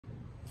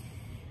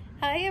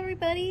Hi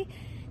everybody!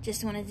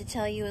 Just wanted to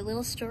tell you a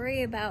little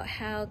story about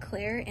how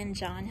Claire and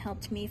John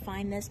helped me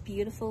find this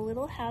beautiful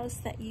little house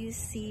that you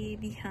see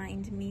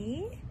behind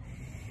me.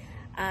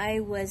 I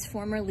was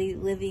formerly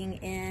living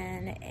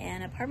in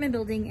an apartment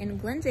building in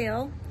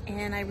Glendale,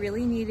 and I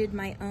really needed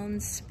my own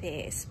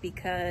space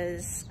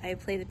because I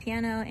play the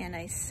piano and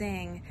I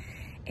sing,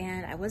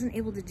 and I wasn't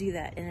able to do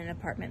that in an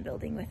apartment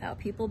building without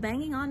people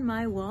banging on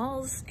my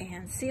walls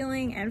and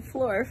ceiling and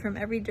floor from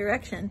every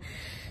direction.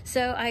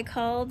 So I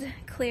called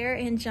Claire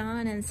and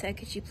John and said,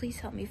 could you please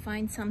help me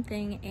find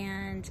something?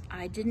 And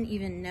I didn't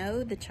even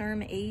know the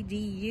term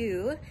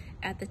ADU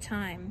at the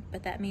time,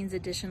 but that means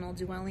additional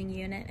dwelling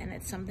unit, and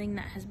it's something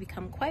that has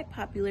become quite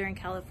popular in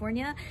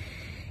California,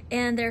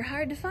 and they're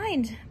hard to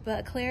find.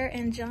 But Claire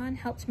and John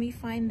helped me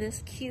find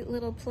this cute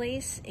little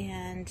place,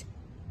 and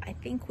I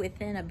think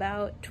within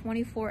about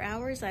 24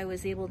 hours I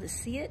was able to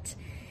see it,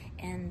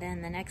 and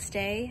then the next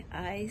day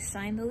I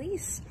signed the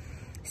lease.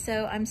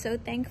 So I'm so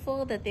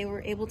thankful that they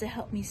were able to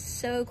help me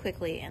so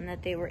quickly and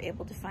that they were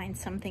able to find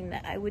something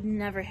that I would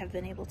never have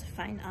been able to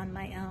find on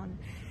my own.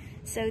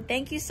 So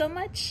thank you so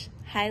much.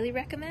 Highly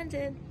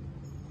recommended.